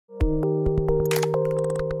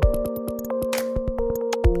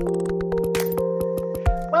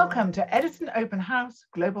Welcome to Edison Open House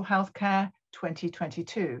Global Healthcare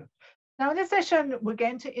 2022. Now in this session, we're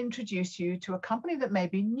going to introduce you to a company that may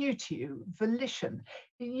be new to you, Volition.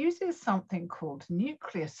 It uses something called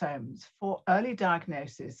nucleosomes for early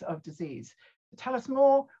diagnosis of disease. To tell us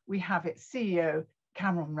more, we have its CEO,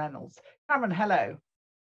 Cameron Reynolds. Cameron, hello.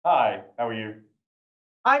 Hi, how are you?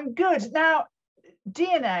 I'm good. Now,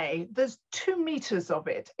 DNA, there's 2 meters of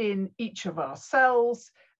it in each of our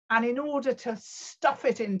cells. And in order to stuff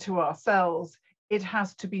it into our cells, it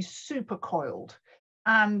has to be supercoiled.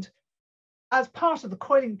 And as part of the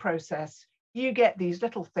coiling process, you get these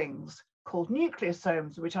little things called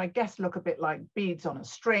nucleosomes, which I guess look a bit like beads on a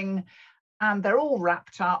string, and they're all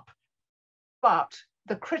wrapped up. But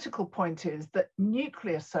the critical point is that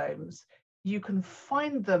nucleosomes, you can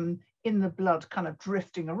find them in the blood kind of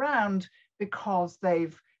drifting around because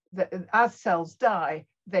as cells die,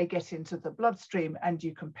 they get into the bloodstream and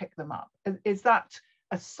you can pick them up. Is that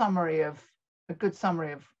a good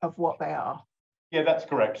summary of what they are? Yeah, that's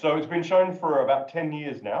correct. So it's been shown for about 10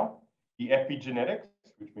 years now. The epigenetics,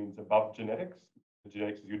 which means above genetics, the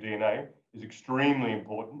genetics of your DNA, is extremely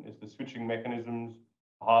important. It's the switching mechanisms,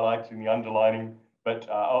 highlighting the underlining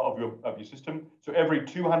of your system. So every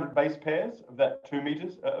 200 base pairs of that 2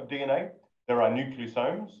 meters of DNA, there are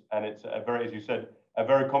nucleosomes, and it's as you said, a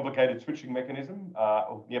very complicated switching mechanism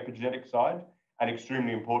of the epigenetic side, and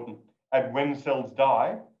extremely important. And when cells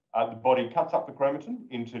die, the body cuts up the chromatin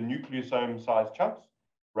into nucleosome-sized chunks,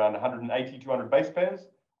 around 180, 200 base pairs,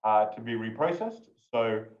 to be reprocessed.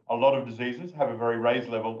 So a lot of diseases have a very raised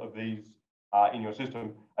level of these in your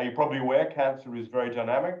system. You're probably aware cancer is very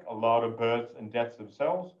dynamic, a lot of births and deaths of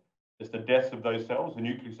cells. It's the deaths of those cells, the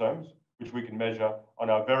nucleosomes, which we can measure on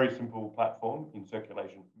our very simple platform in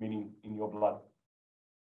circulation, meaning in your blood.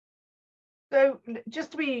 So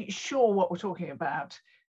just to be sure what we're talking about,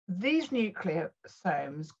 these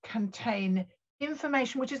nucleosomes contain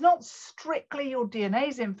information which is not strictly your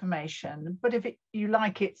DNA's information, but if you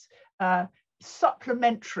like, it's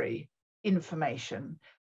supplementary information.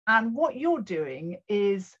 And what you're doing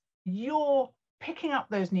is you're picking up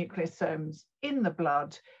those nucleosomes in the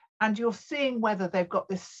blood and you're seeing whether they've got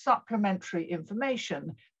this supplementary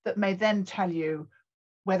information that may then tell you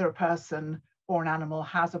whether a person or an animal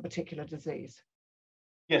has a particular disease.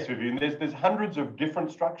 Yes, Vivian, there's hundreds of different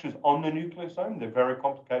structures on the nucleosome. They're very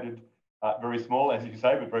complicated, very small, as you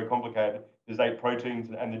say, but very complicated. There's 8 proteins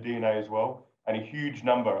and the DNA as well, and a huge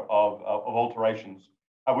number of alterations,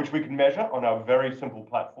 which we can measure on our very simple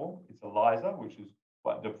platform. It's ELISA, which is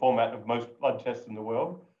the format of most blood tests in the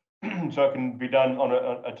world. So it can be done on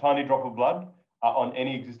a tiny drop of blood on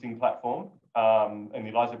any existing platform, and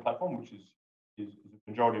the ELISA platform, which is the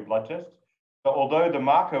majority of blood tests. So although the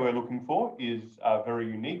marker we're looking for is very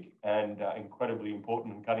unique and incredibly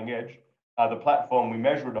important and cutting edge, the platform we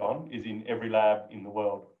measure it on is in every lab in the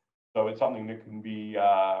world. So it's something that can be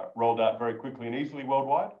rolled out very quickly and easily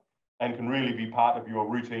worldwide and can really be part of your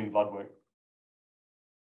routine blood work.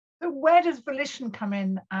 So where does Volition come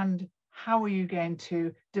in and how are you going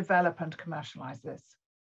to develop and commercialize this?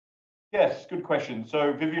 Yes, good question.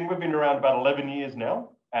 So Vivian, we've been around about 11 years now,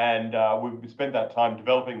 and we've spent that time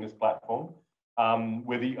developing this platform.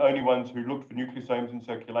 We're the only ones who looked for nucleosomes in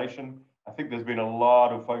circulation. I think there's been a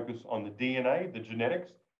lot of focus on the DNA, the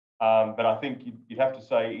genetics, but I think you'd have to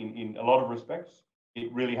say in a lot of respects,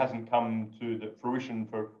 it really hasn't come to the fruition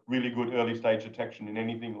for really good early stage detection in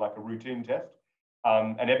anything like a routine test.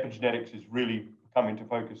 And epigenetics is really come into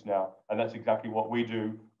focus now, and that's exactly what we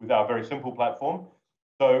do with our very simple platform.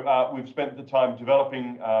 So we've spent the time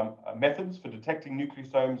developing methods for detecting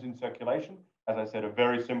nucleosomes in circulation. As I said, a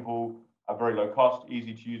very simple, a very low cost,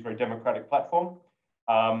 easy to use, very democratic platform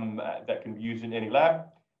that can be used in any lab.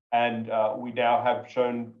 And we now have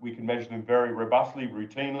shown we can measure them very robustly,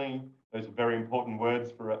 routinely. Those are very important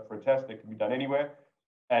words for a test that can be done anywhere.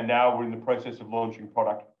 And now we're in the process of launching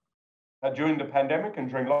product. During the pandemic and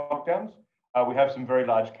during lockdowns, we have some very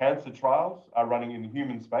large cancer trials running in the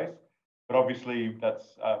human space. But obviously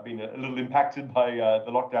that's been a little impacted by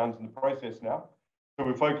the lockdowns in the process now. So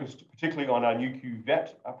we're focused particularly on our Nu.Q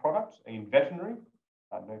vet product in veterinary.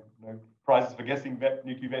 No prizes for guessing vet.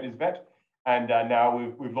 Nu.Q vet is vet. And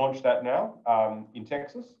now we've launched that now in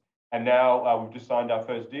Texas. And now we've just signed our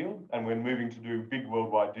first deal and we're moving to do big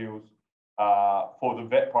worldwide deals for the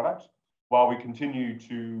vet product while we continue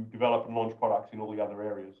to develop and launch products in all the other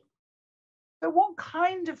areas. So what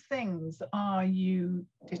kind of things are you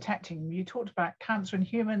detecting? You talked about cancer in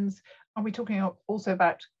humans. Are we talking also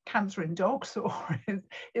about cancer in dogs, or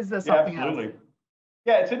is there something else? Absolutely.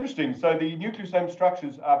 Yeah, it's interesting. So the nucleosome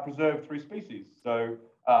structures are preserved through species. So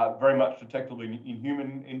very much detectable in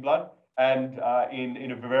human blood. and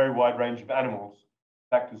in a very wide range of animals.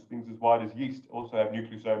 In fact, things as wide as yeast also have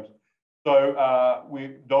nucleosomes. So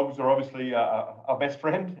dogs are obviously our best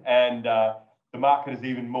friend, and the market is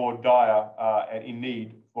even more dire and in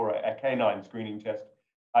need for a canine screening test.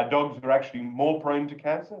 Dogs are actually more prone to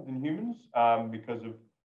cancer than humans because of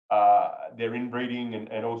their inbreeding,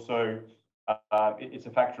 and also it's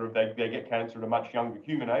a factor of they get cancer at a much younger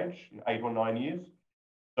human age, 8 or 9 years.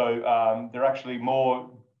 So there are actually more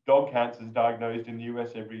dog cancers diagnosed in the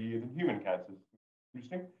US every year than human cancers.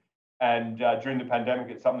 Interesting. And during the pandemic,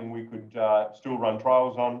 it's something we could still run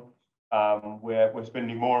trials on. We're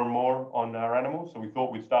spending more and more on our animals. So we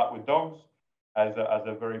thought we'd start with dogs as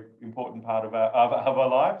a very important part of our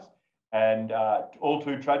lives. And all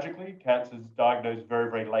too tragically, cancer is diagnosed very,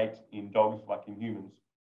 very late in dogs, like in humans.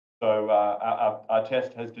 So our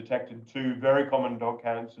test has detected 2 very common dog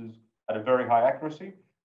cancers at a very high accuracy.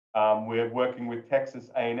 We're working with Texas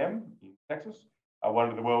A&M in Texas, one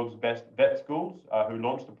of the world's best vet schools, who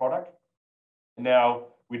launched the product. Now,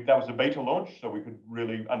 that was a beta launch, so we could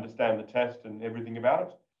really understand the test and everything about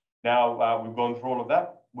it. Now, we've gone through all of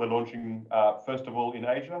that. We're launching, first of all, in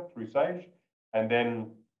Asia through Sage, and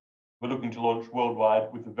then we're looking to launch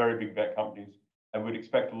worldwide with the very big vet companies, and we'd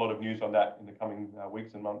expect a lot of news on that in the coming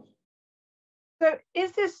weeks and months. So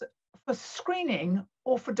is this for screening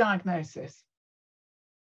or for diagnosis?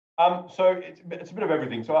 So it's a bit of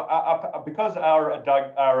everything. So because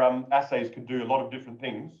our assays can do a lot of different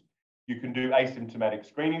things, you can do asymptomatic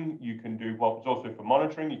screening. You can do, well, it's also for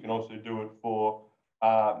monitoring. You can also do it for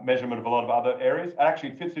measurement of a lot of other areas. It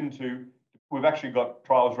actually fits into, we've actually got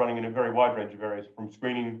trials running in a very wide range of areas, from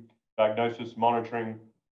screening, diagnosis, monitoring,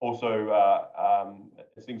 also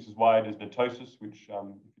things as wide as NETosis, which if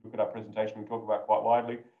you look at our presentation, we talk about quite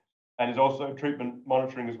widely, and is also treatment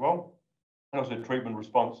monitoring as well, and also treatment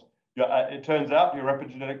response. It turns out your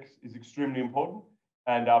epigenetics is extremely important,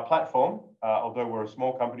 and our platform, although we're a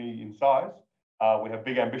small company in size, we have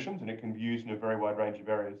big ambitions, and it can be used in a very wide range of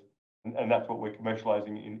areas, and that's what we're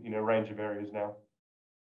commercializing in a range of areas now.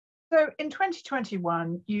 So in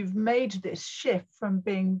 2021, you've made this shift from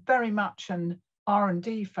being very much an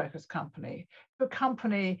R&D-focused company to a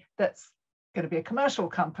company that's going to be a commercial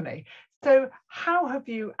company. So how have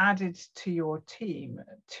you added to your team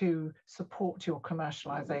to support your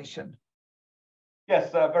commercialization?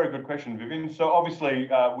 Yes, very good question, Vivian. So obviously,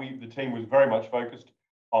 the team was very much focused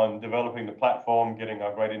on developing the platform, getting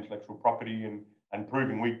our great intellectual property, and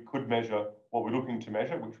proving we could measure what we're looking to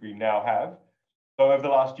measure, which we now have. So over the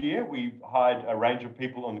last year, we've hired a range of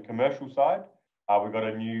people on the commercial side. We've got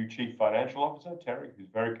a new chief financial officer, Terry, who's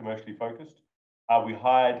very commercially focused. We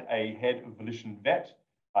hired a head of Volition vet,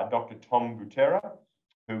 Dr. Tom Butera,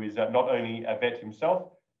 who is not only a vet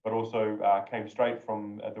himself, but also came straight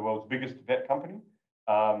from the world's biggest vet company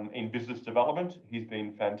in business development. He's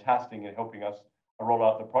been fantastic in helping us roll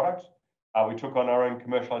out the product. We took on our own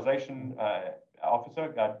commercialization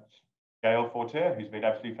officer, Gail Forter, who's been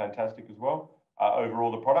absolutely fantastic as well over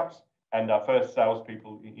all the products, and our first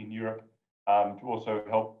salespeople in Europe to also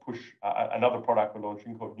help push another product we're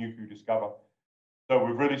launching called Nu.Q Discover. So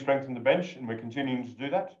we've really strengthened the bench, and we're continuing to do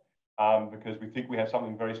that because we think we have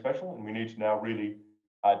something very special, and we need to now really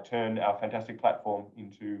turn our fantastic platform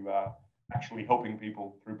into actually helping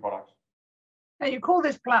people through products. Now, you call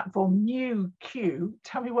this platform Nu.Q.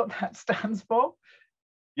 Tell me what that stands for.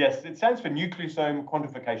 Yes, it stands for nucleosome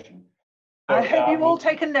quantification. So, I hope you've all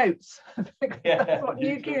taken notes. Yeah, that's what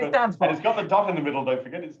Nu.Q stands for. And it's got the dot in the middle, don't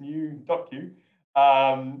forget, it's Nu.Q.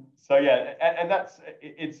 So yeah, and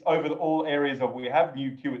it's over all areas of, we have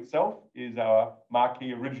Nu.Q itself is our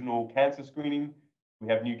marquee original cancer screening. We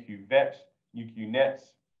have Nu.Q Vet, Nu.Q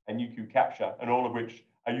Nets, and Nu.Q Capture, and all of which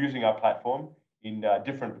are using our platform in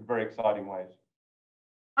different but very exciting ways.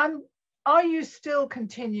 And are you still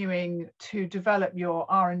continuing to develop your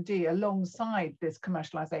R&D alongside this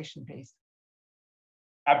commercialization piece?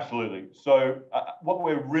 Absolutely. So what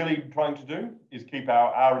we're really trying to do is keep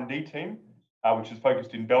our R&D team, which is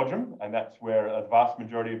focused in Belgium, and that's where a vast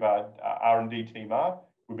majority of our R&D team are.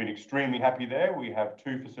 We've been extremely happy there. We have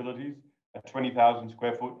 2 facilities, a 20,000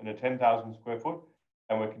 square foot and a 10,000 square foot,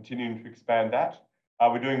 and we're continuing to expand that.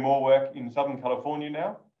 We're doing more work in Southern California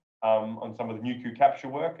now on some of the Nu.Q Capture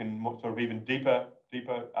work and more sort of even deeper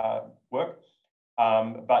work.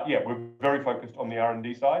 But yeah, we're very focused on the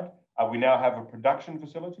R&D side. We now have a production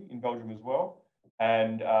facility in Belgium as well.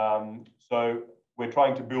 And so we're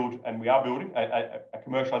trying to build, and we are building, a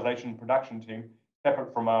commercialization production team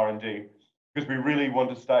separate from R&D, because we really want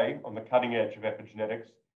to stay on the cutting edge of epigenetics.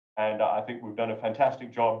 And I think we've done a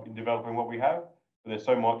fantastic job in developing what we have, but there's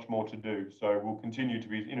so much more to do. So we'll continue to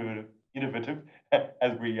be as innovative innovative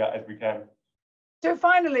as we can. So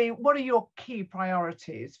finally, what are your key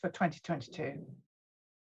priorities for 2022?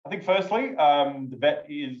 I think firstly, the vet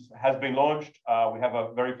has been launched. We have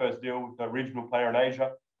a very first deal with a regional player in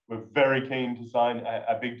Asia. We're very keen to sign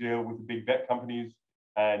a big deal with the big vet companies,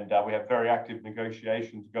 and we have very active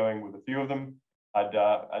negotiations going with a few of them.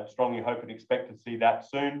 I'd strongly hope and expect to see that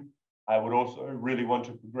soon. I would also really want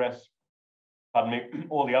to progress,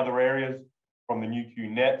 all the other areas from the Nu.Q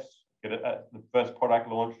nets, get the first product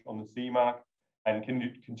launched on the CE mark, and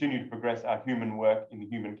continue to progress our human work in the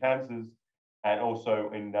human cancers and also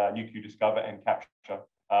in Nu.Q discover and capture.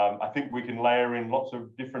 I think we can layer in lots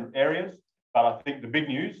of different areas, but I think the big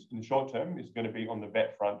news in the short term is going to be on the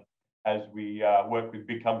vet front as we work with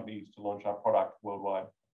big companies to launch our product worldwide.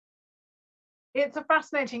 It's a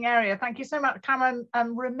fascinating area. Thank you so much, Cameron.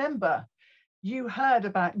 And remember, you heard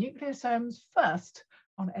about nucleosomes first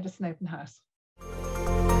on Edison Open House.